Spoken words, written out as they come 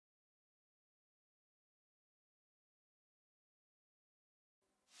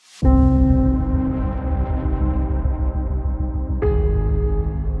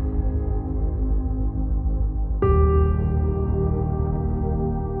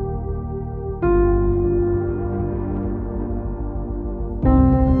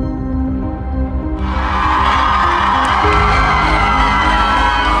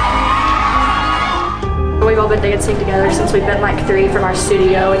that they could sing together since we've been like 3 from our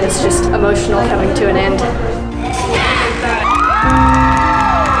studio, and it's just emotional coming to an end.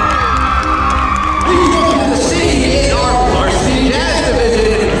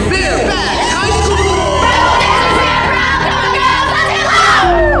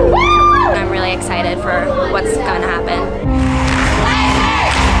 I'm really excited for what's going to happen.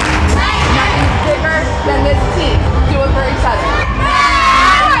 Nothing's bigger than this team. Do it for each other.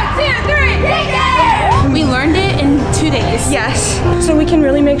 1, 2, 3. We learned it in 2 days. Yes. So we can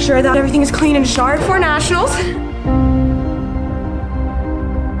really make sure that everything is clean and sharp for nationals.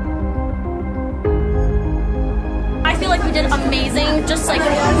 I feel like we did amazing. Just like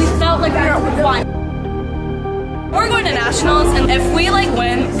we felt like we were one. We're going to nationals, and if we like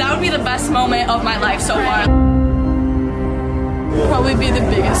win, that would be the best moment of my life so far. Probably be the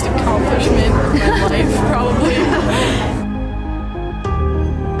biggest accomplishment of my life, probably.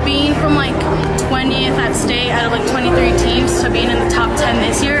 Being from like 20th at state out of like 23 teams to being in the top 10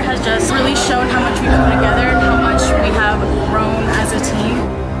 this year has just really shown how much we come together and how much we have grown as a team.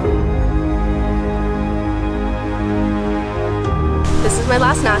 This is my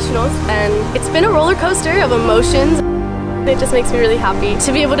last nationals, and it's been a roller coaster of emotions. It just makes me really happy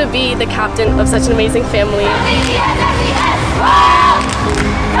to be able to be the captain of such an amazing family.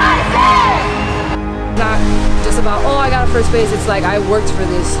 Not just about, oh, I got a first base. It's like, I worked for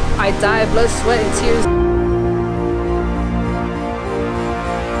this. I died, blood, sweat, and tears.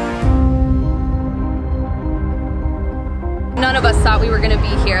 None of us thought we were going to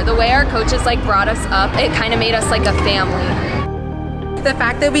be here. The way our coaches like brought us up, it kind of made us like a family. The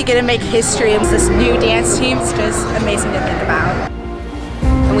fact that we get to make history as this new dance team is just amazing to think about.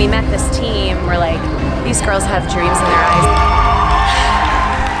 When we met this team, we're like, these girls have dreams in their eyes.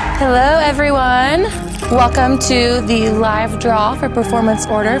 Hello everyone. Welcome to the live draw for performance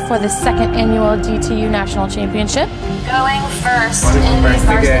order for the 2nd annual DTU National Championship. Going first in the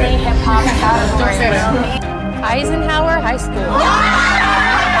varsity hip hop category will be Eisenhower High School.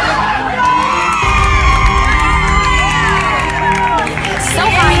 so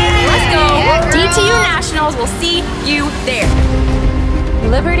fun. Let's go. DTU Nationals. We'll see you there.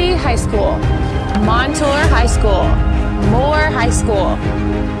 Liberty High School, Montour High School, Moore High School,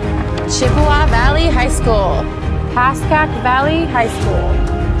 Chippewa Valley High School, Pascack Valley High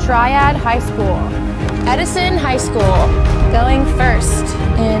School, Triad High School, Edison High School, going first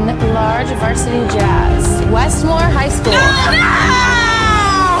in large varsity jazz, Westmore High School.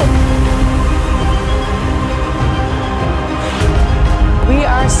 We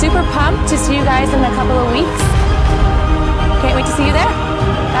are super pumped to see you guys in a couple of weeks. Can't wait to see you there.